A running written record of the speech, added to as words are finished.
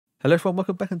Hello everyone,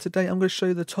 welcome back, and today I'm going to show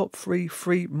you the top 3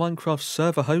 free Minecraft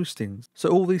server hostings. So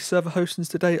all these server hostings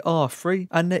today are free,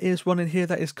 and there is one in here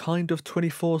that is kind of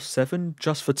 24/7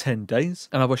 just for 10 days,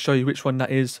 and I will show you which one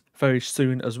that is very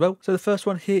soon as well. So the first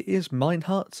one here is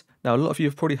Minehut. Now a lot of you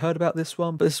have probably heard about this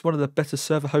one, but this is one of the better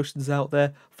server hostings out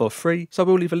there for free. So I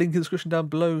will leave a link in the description down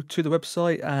below to the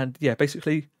website, and yeah,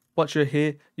 basically once you're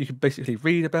here you can basically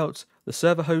read about the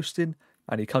server hosting,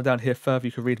 and you come down here further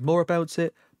you can read more about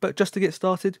it. But just to get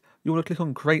started, you want to click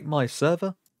on Create My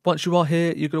Server. Once you are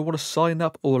here, you're going to want to sign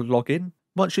up or log in.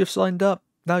 Once you've signed up,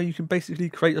 now you can basically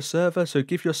create a server. So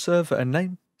give your server a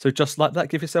name. So just like that,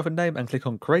 give yourself a name and click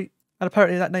on Create. And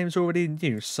apparently that name is already in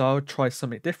use, so I'll try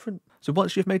something different. So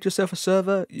once you've made yourself a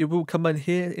server, you will come in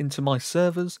here into My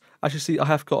Servers. As you see, I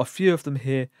have got a few of them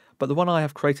here, but the one I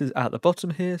have created is at the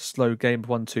bottom here,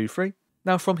 SlowGame123.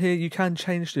 Now from here you can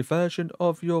change the version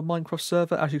of your Minecraft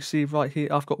server. As you can see right here,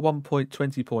 I've got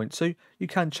 1.20.2. You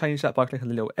can change that by clicking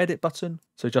the little edit button.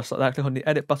 So just like that, click on the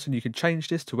edit button, you can change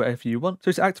this to whatever you want.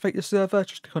 So to activate your server,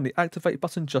 just click on the activate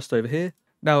button just over here.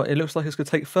 Now it looks like it's going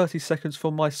to take 30 seconds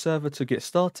for my server to get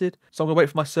started. So I'm going to wait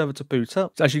for my server to boot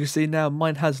up. So as you can see now,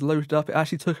 mine has loaded up. It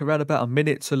actually took around about a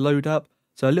minute to load up.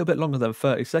 So a little bit longer than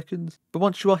 30 seconds. But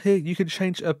once you are here, you can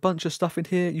change a bunch of stuff in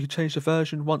here. You can change the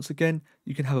version once again.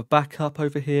 You can have a backup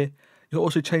over here. You can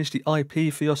also change the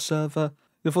IP for your server.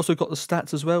 You've also got the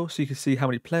stats as well, so you can see how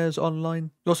many players are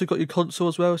online. You've also got your console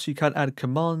as well, so you can add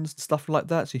commands and stuff like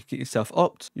that, so you can get yourself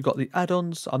opt. You've got the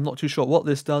add-ons. I'm not too sure what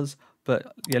this does,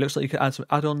 but yeah, it looks like you can add some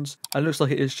add-ons. And it looks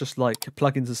like it is just like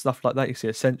plugins and stuff like that. You see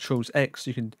Essentials, X,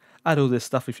 you can add all this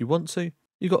stuff if you want to.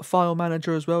 You've got File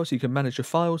Manager as well, so you can manage your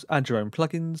files, add your own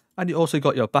plugins, and you also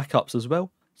got your backups as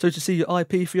well. So to see your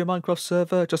IP for your Minecraft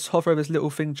server, just hover over this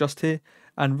little thing just here,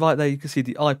 and right there you can see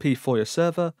the IP for your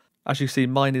server. As you see,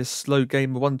 mine is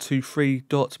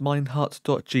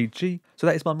slowgame123.minehut.gg, so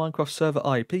that is my Minecraft server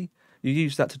IP. You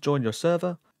use that to join your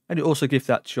server, and you also give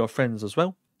that to your friends as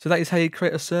well. So that is how you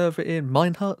create a server in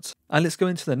Minehut. And let's go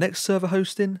into the next server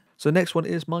hosting. So the next one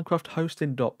is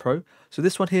MinecraftHosting.pro. So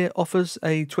this one here offers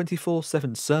a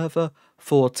 24/7 server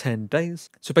for 10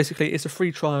 days. So basically it's a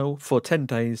free trial for 10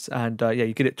 days, and yeah,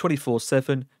 you get it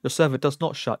 24/7. Your server does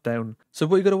not shut down. So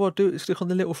what you're going to want to do is click on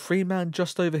the little free man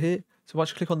just over here. So once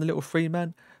you click on the little free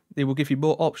man, it will give you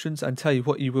more options and tell you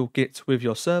what you will get with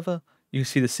your server. You can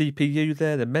see the CPU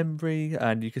there, the memory,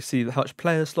 and you can see how much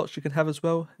player slots you can have as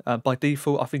well. By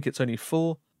default, I think it's only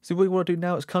 4. So what you want to do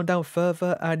now is come down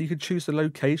further and you can choose the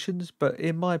locations. But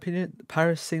in my opinion,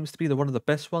 Paris seems to be one of the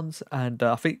best ones. And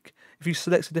I think if you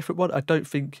select a different one, I don't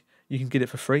think you can get it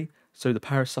for free. So the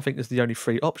Paris, I think, is the only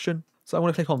free option. So I'm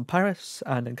going to click on Paris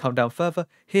and then come down further.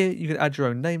 Here, you can add your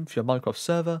own name for your Minecraft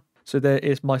server. So there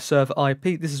is my server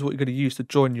IP. This is what you're going to use to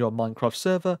join your Minecraft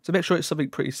server. So make sure it's something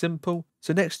pretty simple.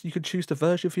 So next you can choose the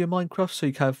version for your Minecraft. So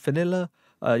you can have vanilla,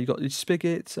 you got your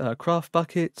spigot, craft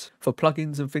bucket for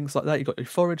plugins and things like that. You got your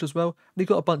forage as well. And you've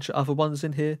got a bunch of other ones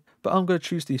in here. But I'm going to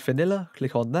choose the vanilla,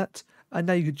 click on that. And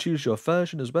now you can choose your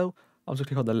version as well. I'm going to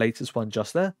click on the latest one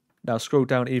just there. Now scroll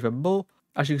down even more.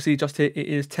 As you can see just here, it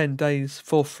is 10 days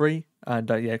for free. And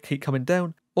yeah, keep coming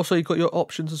down. Also, you've got your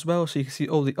options as well, so you can see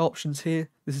all the options here.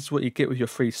 This is what you get with your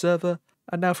free server.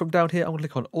 And now from down here, I'm going to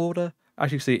click on Order.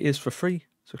 As you can see, it is for free,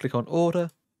 so click on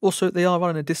Order. Also, they are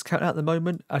running a discount at the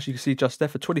moment, as you can see just there,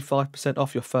 for 25%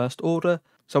 off your first order.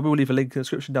 So I will leave a link in the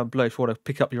description down below if you want to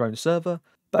pick up your own server.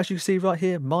 But as you can see right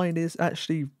here, mine is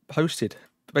actually hosted.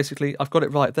 Basically, I've got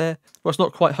it right there. Well, it's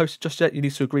not quite hosted just yet. You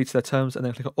need to agree to their terms and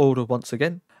then click on Order once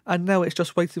again. And now it's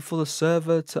just waiting for the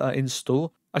server to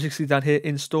install. As you can see down here,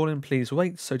 installing, please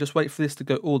wait. So just wait for this to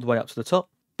go all the way up to the top.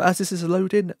 But as this is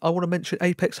loading, I want to mention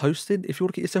Apex Hosting. If you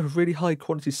want to get yourself a really high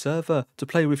quality server to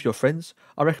play with your friends,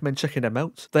 I recommend checking them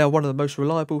out. They are one of the most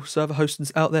reliable server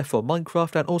hostings out there for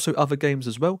Minecraft and also other games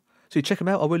as well. So you check them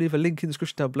out. I will leave a link in the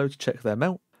description down below to check them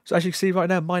out. So as you can see right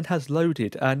now, mine has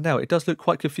loaded, and now it does look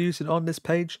quite confusing on this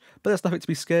page, but there's nothing to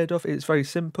be scared of. It's very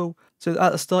simple. So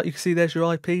at the start, you can see there's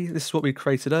your IP. This is what we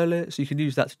created earlier, so you can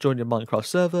use that to join your Minecraft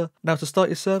server. Now to start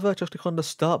your server, just click on the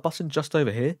start button just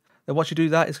over here. Then once you do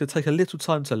that, it's going to take a little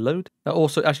time to load. Now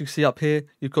also, as you can see up here,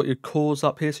 you've got your cores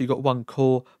up here. So you've got 1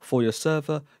 core for your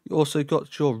server. You also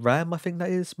got your RAM, I think that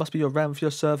is. Must be your RAM for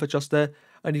your server just there.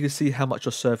 And you can see how much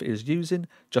your server is using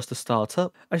just to start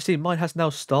up. As you see, mine has now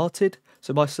started.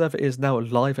 So my server is now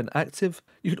live and active.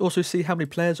 You can also see how many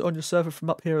players are on your server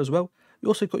from up here as well. You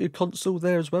also got your console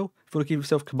there as well. If you want to give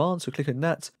yourself commands, so click on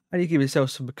that. And you give yourself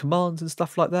some commands and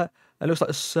stuff like that. And it looks like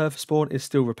the server spawn is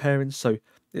still repairing, so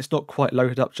it's not quite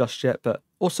loaded up just yet. But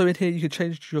also in here, you can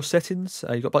change your settings.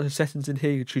 You've got a bunch of settings in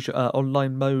here. You can choose your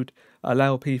online mode,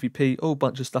 allow PvP, all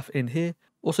bunch of stuff in here.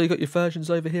 Also, you've got your versions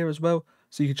over here as well.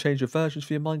 So you can change your versions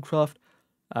for your Minecraft,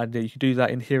 and you can do that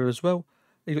in here as well.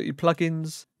 You've got your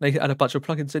plugins. Now you can add a bunch of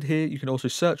plugins in here. You can also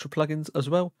search for plugins as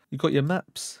well. You've got your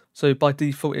maps. So by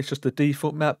default, it's just the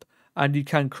default map, and you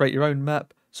can create your own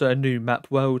map. So a new map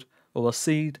world or a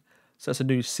seed. So that's a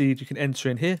new seed you can enter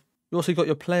in here. You also got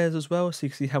your players as well, so you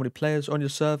can see how many players are on your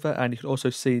server, and you can also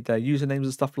see their usernames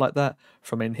and stuff like that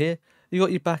from in here. You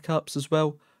got your backups as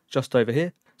well, just over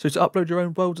here. So to upload your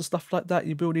own worlds and stuff like that,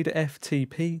 you will need an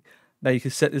FTP. Now you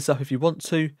can set this up if you want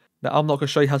to. Now I'm not going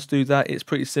to show you how to do that. It's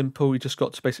pretty simple. You just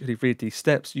got to basically read these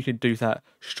steps. You can do that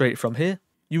straight from here.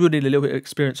 You will need a little bit of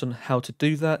experience on how to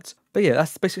do that. But yeah,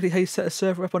 that's basically how you set a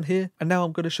server up on here. And now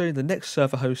I'm going to show you the next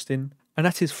server hosting, and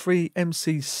that is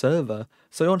FreeMc server.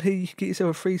 So on here you can get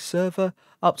yourself a free server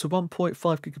up to 1.5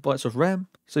 gigabytes of RAM.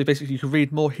 So basically you can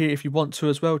read more here if you want to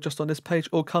as well, just on this page,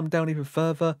 or come down even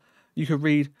further. You can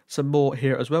read some more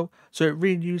here as well. So it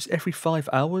renews every 5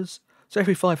 hours. So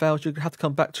every 5 hours, you're going to have to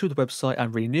come back to the website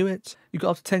and renew it. You've got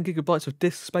up to 10 gigabytes of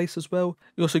disk space as well.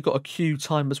 You also got a queue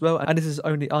time as well. And this is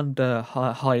only under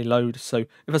high load. So if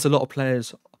there's a lot of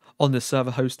players on this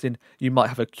server hosting, you might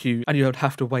have a queue and you would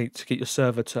have to wait to get your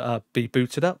server to be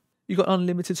booted up. You've got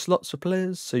unlimited slots for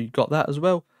players, so you've got that as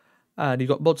well. And you've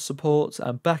got mod support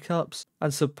and backups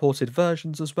and supported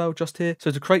versions as well just here.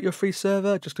 So to create your free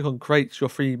server, just click on create your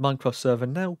free Minecraft server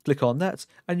now. Click on that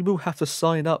and you will have to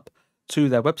sign up to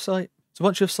their website. So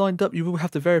once you've signed up, you will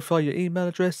have to verify your email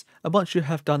address, and once you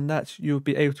have done that, you will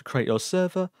be able to create your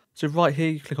server. So right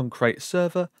here, you click on create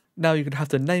server. Now you're going to have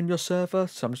to name your server,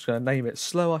 so I'm just going to name it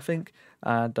Slow, I think,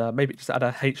 and maybe just add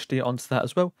a HD onto that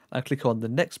as well, and click on the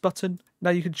next button. Now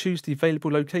you can choose the available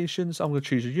locations. I'm going to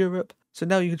choose Europe. So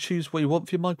now you can choose what you want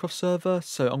for your Minecraft server.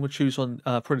 So I'm going to choose on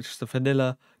probably just the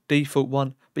vanilla default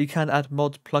one, but you can add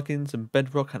mods, plugins, and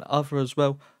bedrock and other as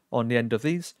well on the end of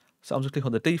these. So I'm just click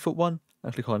on the default one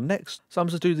and click on next. So I'm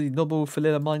just do the normal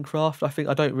vanilla Minecraft. I think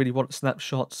I don't really want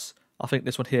snapshots. I think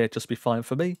this one here just be fine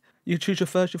for me. You choose your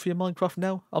version for your Minecraft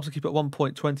now. I'm just keep it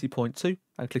 1.20.2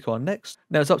 and click on next.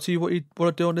 Now it's up to you what you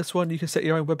want to do on this one. You can set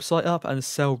your own website up and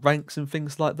sell ranks and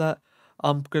things like that.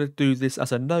 I'm going to do this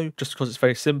as a no just because it's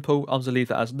very simple. I'm going to leave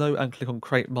that as no and click on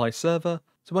create my server.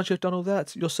 So once you've done all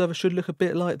that, your server should look a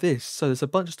bit like this. So there's a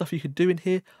bunch of stuff you can do in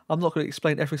here. I'm not going to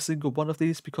explain every single one of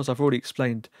these because I've already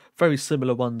explained very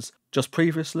similar ones just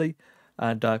previously.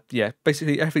 And yeah,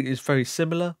 basically everything is very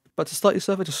similar. But to start your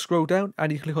server, just scroll down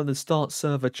and you click on the start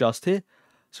server just here.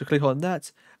 So click on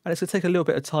that and it's going to take a little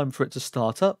bit of time for it to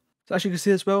start up. So as you can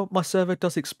see as well, my server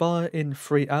does expire in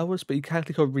 3 hours, but you can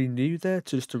click on renew there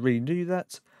to renew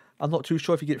that. I'm not too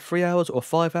sure if you get 3 hours or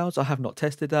 5 hours. I have not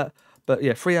tested that. But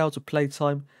yeah, 3 hours of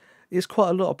playtime is quite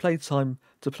a lot of playtime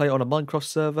to play on a Minecraft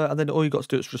server, and then all you got to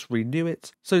do is just renew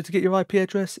it. So to get your IP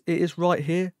address, it is right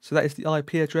here. So that is the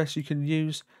IP address you can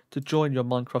use to join your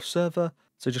Minecraft server.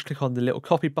 So just click on the little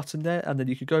copy button there, and then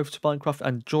you can go over to Minecraft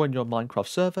and join your Minecraft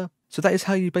server. So that is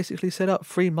how you basically set up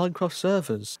free Minecraft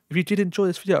servers. If you did enjoy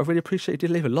this video, I really appreciate it. You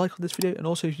did leave a like on this video, and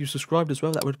also if you subscribed as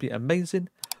well, that would be amazing.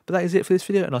 But that is it for this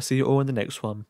video, and I'll see you all in the next one.